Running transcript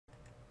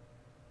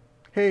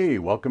Hey,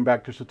 welcome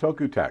back to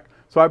Shotoku Tech.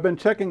 So I've been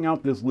checking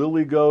out this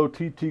Lilygo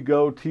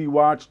TTGO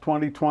T-Watch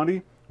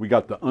 2020. We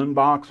got the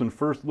unbox and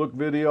first look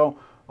video.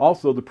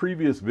 Also, the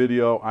previous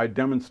video, I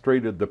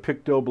demonstrated the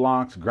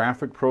PictoBlox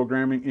graphic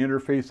programming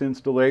interface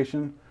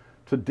installation.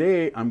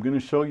 Today, I'm going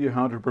to show you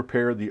how to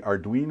prepare the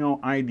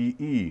Arduino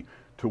IDE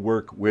to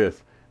work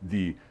with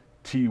the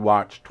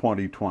T-Watch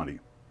 2020.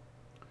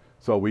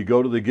 So we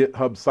go to the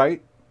GitHub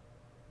site.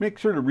 Make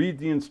sure to read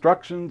the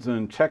instructions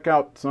and check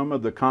out some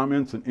of the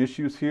comments and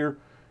issues here.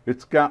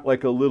 It's got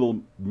like a little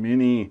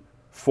mini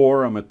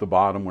forum at the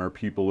bottom where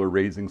people are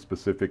raising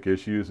specific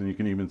issues, and you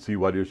can even see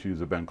what issues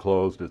have been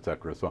closed,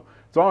 etc. So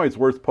it's always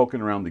worth poking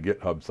around the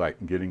GitHub site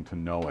and getting to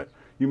know it.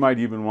 You might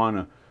even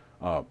want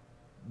to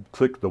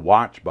click the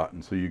watch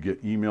button so you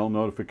get email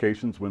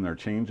notifications when there are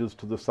changes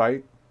to the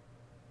site.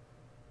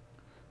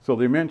 So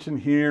they mention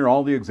here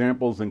all the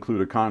examples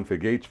include a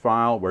config.h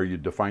file where you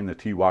define the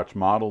T-Watch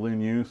model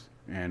in use.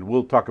 And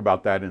we'll talk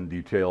about that in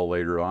detail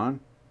later on.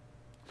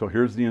 So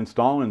here's the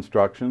install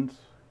instructions.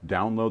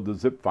 Download the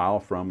zip file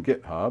from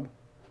GitHub.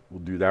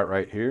 We'll do that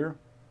right here.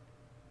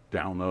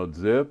 Download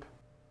zip.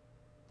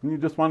 And you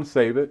just want to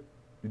save it.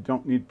 You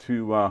don't need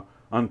to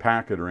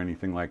unpack it or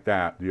anything like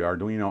that. The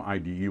Arduino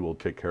IDE will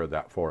take care of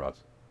that for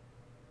us.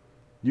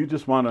 You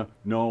just want to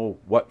know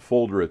what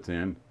folder it's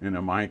in. And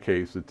in my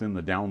case, it's in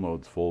the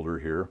downloads folder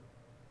here.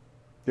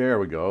 There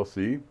we go,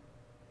 see?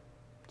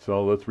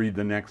 So let's read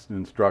the next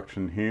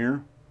instruction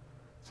here.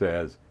 It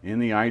says, in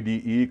the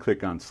IDE,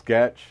 click on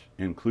Sketch,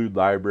 Include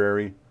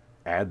Library,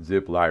 Add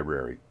Zip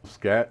Library.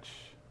 Sketch,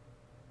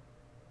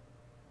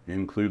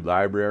 Include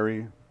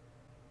Library,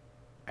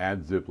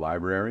 Add Zip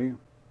Library.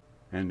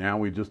 And now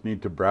we just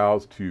need to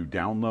browse to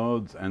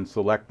Downloads and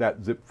select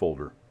that zip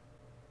folder.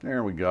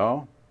 There we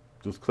go.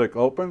 Just click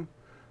Open.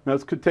 Now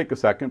this could take a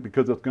second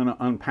because it's going to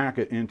unpack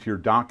it into your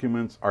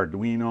Documents,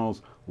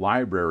 Arduino's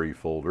Library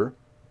folder.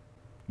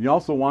 You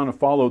also want to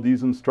follow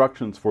these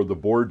instructions for the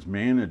board's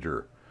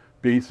manager.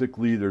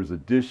 Basically, there's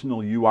additional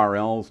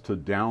URLs to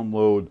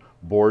download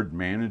board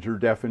manager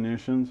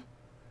definitions.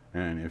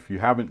 And if you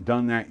haven't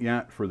done that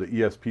yet for the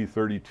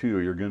ESP32,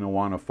 you're going to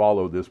want to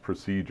follow this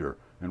procedure.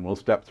 And we'll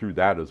step through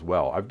that as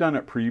well. I've done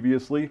it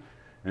previously,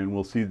 and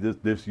we'll see this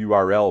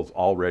URL is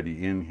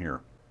already in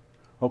here.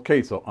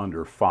 Okay, so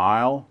under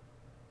File,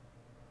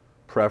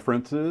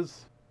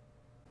 Preferences,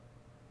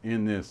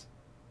 in this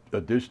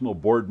additional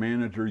board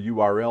manager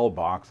URL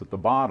box at the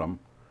bottom,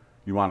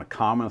 you want a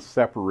comma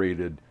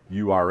separated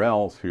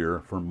URLs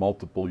here for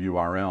multiple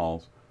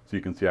URLs. So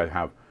you can see I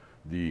have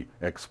the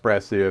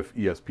expressif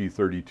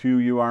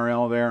ESP32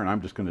 URL there, and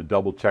I'm just going to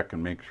double check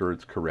and make sure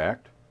it's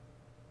correct.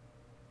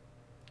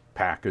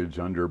 Package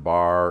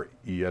underbar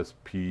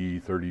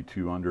ESP32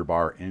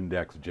 underbar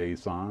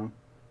index.json.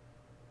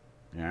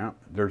 Yeah,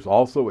 there's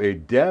also a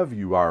dev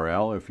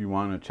URL if you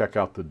want to check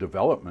out the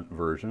development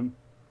version.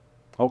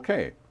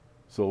 Okay.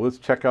 So let's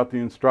check out the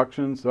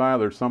instructions.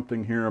 There's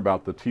something here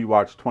about the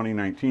T-Watch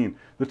 2019.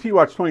 The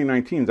T-Watch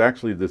 2019 is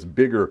actually this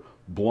bigger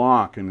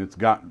block, and it's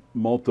got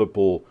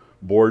multiple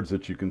boards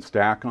that you can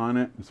stack on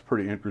it. It's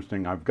pretty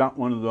interesting. I've got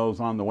one of those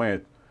on the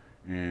way,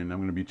 and I'm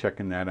going to be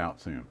checking that out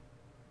soon.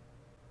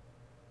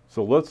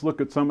 So let's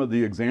look at some of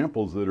the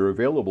examples that are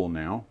available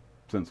now,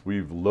 since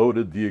we've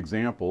loaded the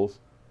examples.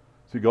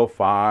 So you go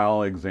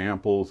File,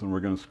 Examples, and we're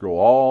going to scroll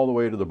all the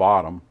way to the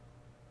bottom.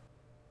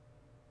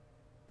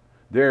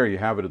 There you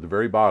have it at the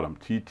very bottom,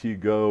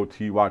 TTGO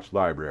T-Watch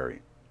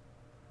Library.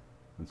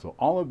 And so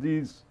all of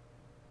these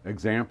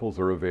examples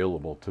are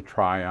available to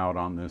try out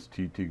on this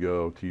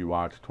TTGO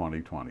T-Watch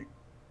 2020.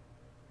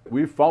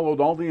 We've followed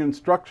all the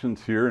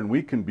instructions here, and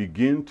we can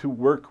begin to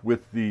work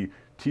with the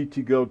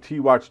TTGO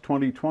T-Watch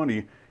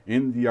 2020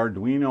 in the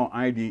Arduino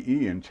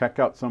IDE and check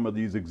out some of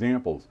these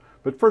examples.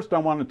 But first I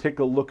want to take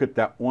a look at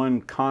that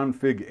one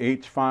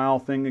config.h file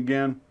thing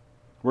again.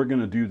 We're going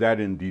to do that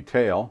in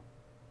detail.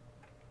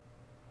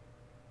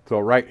 So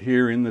right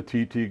here in the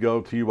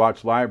TTGO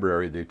T-Watch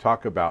library, they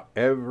talk about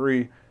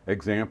every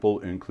example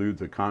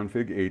includes a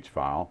config.h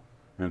file,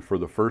 and for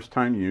the first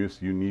time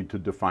use, you need to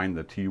define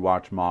the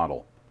T-Watch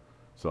model.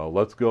 So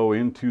let's go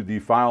into the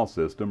file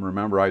system.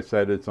 Remember I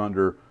said it's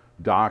under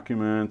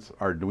Documents,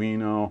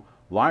 Arduino,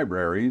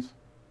 Libraries,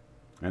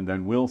 and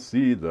then we'll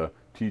see the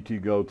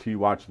TTGO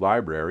T-Watch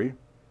library.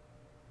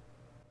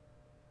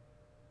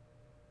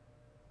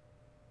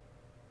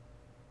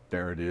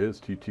 There it is,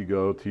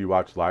 TTGO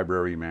T-Watch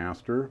Library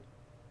Master.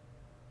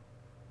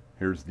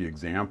 Here's the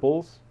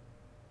examples.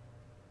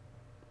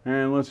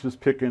 And let's just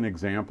pick an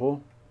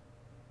example.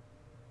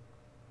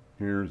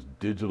 Here's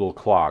digital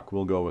clock.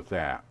 We'll go with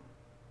that.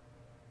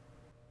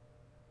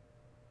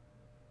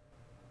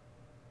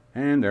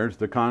 And there's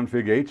the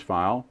config.h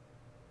file.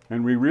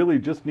 And we really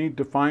just need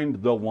to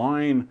find the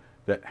line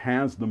that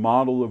has the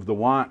model of the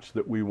watch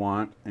that we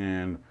want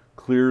and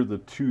clear the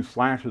two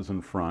slashes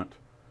in front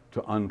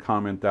to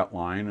uncomment that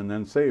line and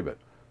then save it.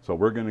 So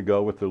we're going to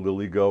go with the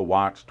Lilygo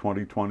Watch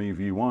 2020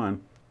 V1,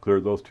 clear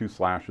those two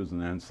slashes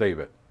and then save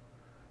it.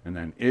 And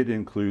then it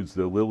includes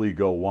the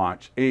Lilygo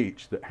Watch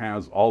H that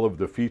has all of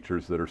the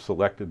features that are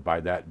selected by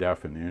that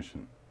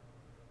definition.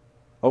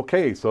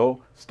 Okay,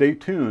 so stay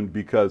tuned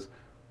because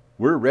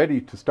we're ready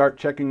to start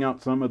checking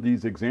out some of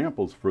these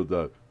examples for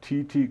the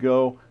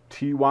TTGO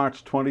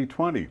T-Watch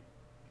 2020.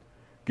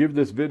 Give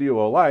this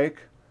video a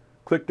like,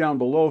 click down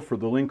below for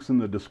the links in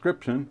the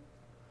description,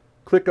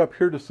 click up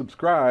here to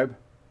subscribe,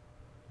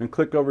 and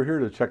click over here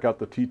to check out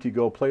the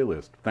TTGO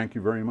playlist. Thank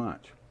you very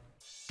much.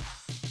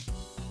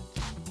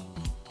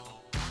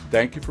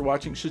 Thank you for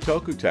watching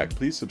Shitoku Tech.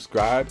 Please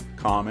subscribe,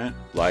 comment,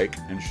 like,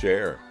 and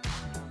share.